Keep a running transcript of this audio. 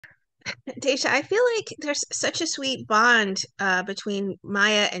Deja, I feel like there's such a sweet bond between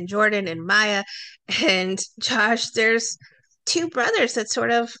Maya and Jordan and Maya and Josh. There's two brothers that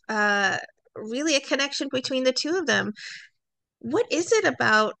sort of really a connection between the two of them. What is it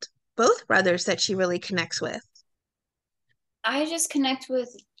about both brothers that she really connects with? I just connect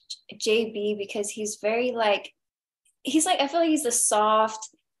with JB because he's very like I feel like he's the soft,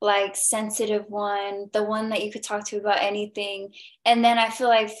 like sensitive one, the one that you could talk to about anything. And then I feel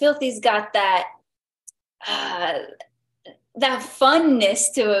like Filthy's got uh that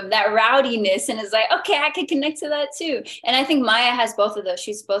funness to him, that rowdiness, and it's like, okay, I can connect to that too. And I think Maya has both of those.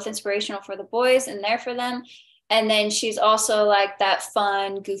 She's both inspirational for the boys and there for them. And then she's also like that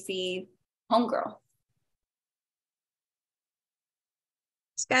fun, goofy homegirl.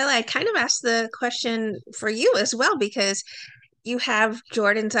 Skyla, I kind of asked the question for you as well because you have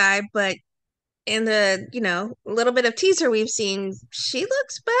Jordan's eye, but in the, little bit of teaser we've seen, she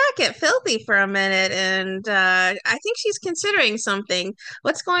looks back at Filthy for a minute, and I think she's considering something.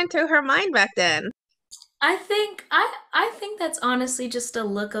 What's going through her mind back then? I think that's honestly just a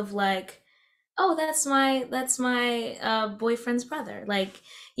look of like, oh, that's my boyfriend's brother. Like,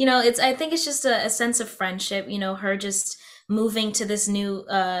 it's I think it's just a sense of friendship, her just moving to this new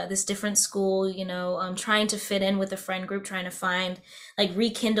this different school, trying to fit in with a friend group, trying to find like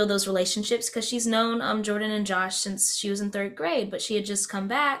rekindle those relationships because she's known Jordan and Josh since she was in third grade, but she had just come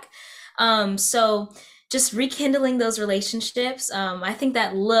back. So just rekindling those relationships. I think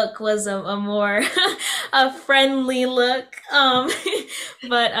that look was a more a friendly look.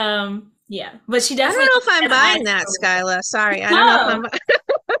 But yeah, but she I don't definitely know if I'm has eyes buying that, for it. Skyla. Sorry, I don't know if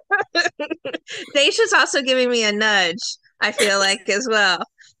No. I'm. Daisha's also giving me a nudge, I feel like, as well.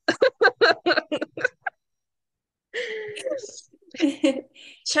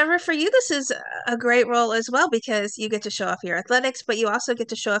 Trevor, for you, this is a great role as well because you get to show off your athletics, but you also get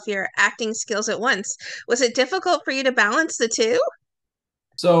to show off your acting skills at once. Was it difficult for you to balance the two?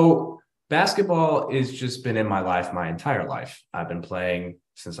 So basketball has just been in my life my entire life. I've been playing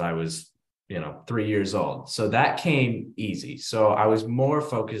since I was, 3 years old. So that came easy. So I was more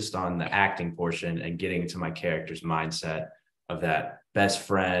focused on the acting portion and getting to my character's mindset of that best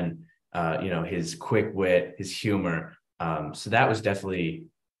friend, his quick wit, his humor. So that was definitely,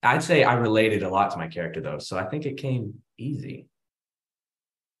 I'd say I related a lot to my character though. So I think it came easy.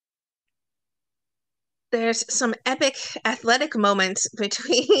 There's some epic athletic moments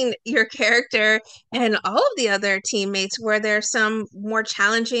between your character and all of the other teammates. Were there some more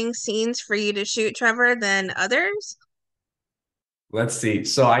challenging scenes for you to shoot, Trevor, than others? Let's see.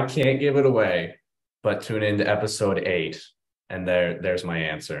 So I can't give it away, but tune into episode 8, and there's my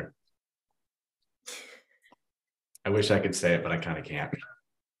answer. I wish I could say it, but I kind of can't.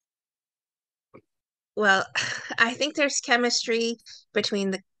 Well, I think there's chemistry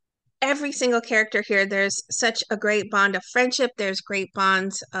between the every single character here. There's such a great bond of friendship, there's great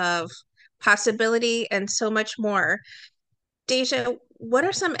bonds of possibility, and so much more. Deja, what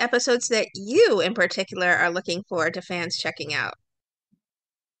are some episodes that you in particular are looking forward to fans checking out?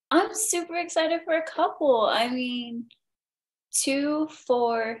 I'm super excited for a couple. I mean, 2,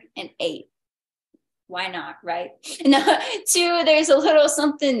 4, and 8. Why not, right? No, 2, there's a little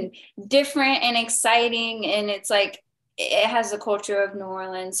something different and exciting, and it's like it has the culture of New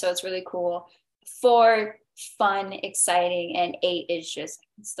Orleans, so it's really cool. 4, fun, exciting, and 8 is just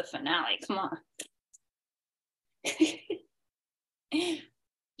it's the finale. Come on.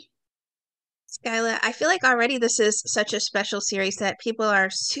 Skyla, I feel like already this is such a special series that people are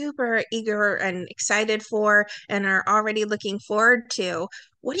super eager and excited for and are already looking forward to.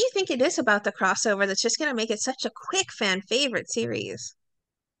 What do you think it is about the crossover that's just going to make it such a quick fan favorite series?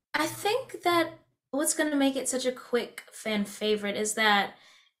 I think that what's going to make it such a quick fan favorite is that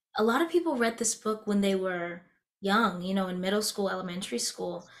a lot of people read this book when they were young, in middle school, elementary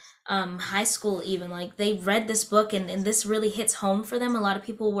school, high school, even. Like they read this book and this really hits home for them. A lot of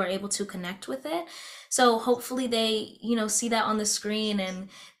people were able to connect with it. So hopefully they, see that on the screen and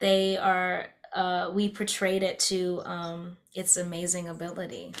they are, we portrayed it to its amazing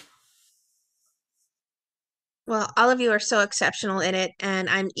ability. Well, all of you are so exceptional in it, and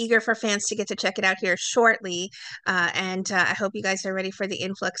I'm eager for fans to get to check it out here shortly. And I hope you guys are ready for the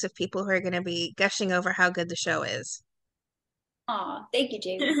influx of people who are going to be gushing over how good the show is. Aw, thank you,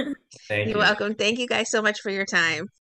 JB. Thank You're you. welcome. Thank you guys so much for your time.